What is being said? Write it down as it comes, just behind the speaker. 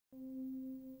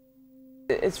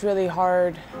It's really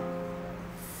hard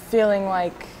feeling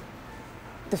like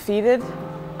defeated.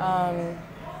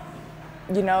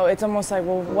 You know, it's almost like,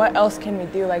 well, what else can we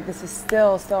do? Like, this is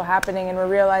still happening, and we're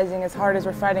realizing as hard as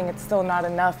we're fighting, it's still not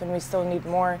enough, and we still need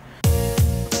more.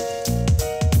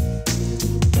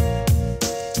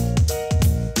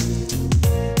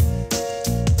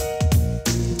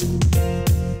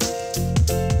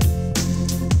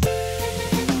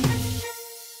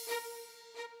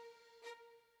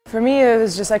 For me, it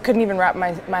was just, I couldn't even wrap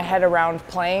my head around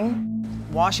playing.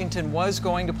 Washington was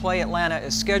going to play Atlanta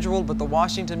as scheduled, but the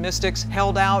Washington Mystics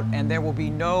held out, and there will be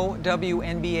no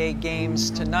WNBA games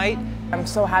tonight. I'm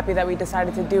so happy that we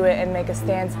decided to do it and make a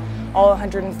stand, all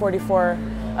 144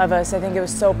 of us. I think it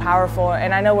was so powerful,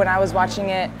 and I know when I was watching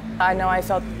it, I know I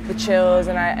felt the chills,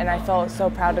 and I felt so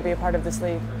proud to be a part of this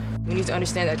league. We need to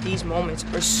understand that these moments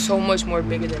are so much more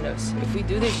bigger than us. If we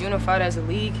do this unified as a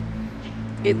league,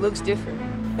 it looks different.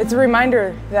 It's a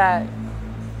reminder that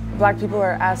Black people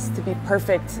are asked to be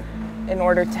perfect in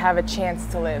order to have a chance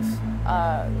to live.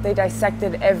 They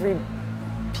dissected every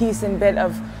piece and bit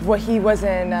of what he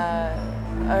wasn't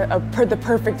the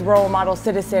perfect role model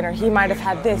citizen, or he might have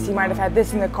had this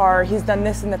in the car, or he's done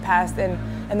this in the past, and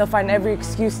they'll find every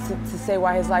excuse to say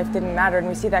why his life didn't matter. And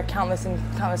we see that countless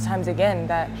times again,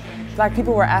 that Black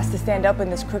people were asked to stand up in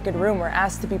this crooked room, were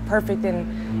asked to be perfect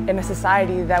in a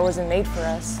society that wasn't made for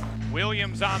us.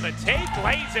 Williams on the take,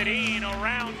 lays it in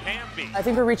around Hamby. I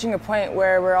think we're reaching a point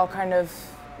where we're all kind of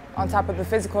on top of the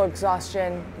physical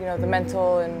exhaustion, you know, the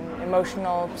mental and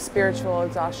emotional, spiritual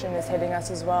exhaustion is hitting us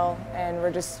as well, and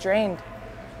we're just drained.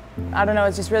 I don't know,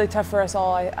 it's just really tough for us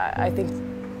all, I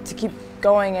think, to keep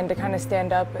going and to kind of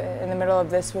stand up in the middle of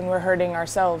this when we're hurting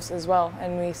ourselves as well,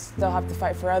 and we still have to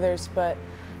fight for others. But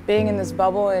being in this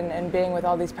bubble and being with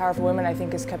all these powerful women, I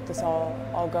think has kept us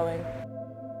all going.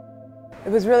 It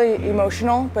was really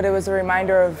emotional, but it was a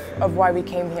reminder of why we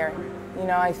came here. You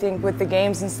know, I think with the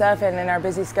games and stuff and in our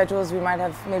busy schedules, we might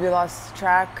have maybe lost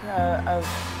track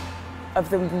of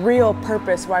the real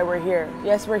purpose why we're here.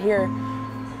 Yes, we're here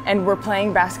and we're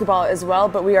playing basketball as well,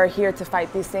 but we are here to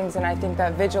fight these things, and I think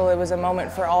that vigil, it was a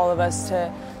moment for all of us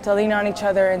to lean on each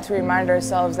other and to remind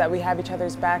ourselves that we have each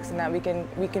other's backs and that we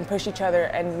can push each other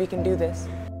and we can do this.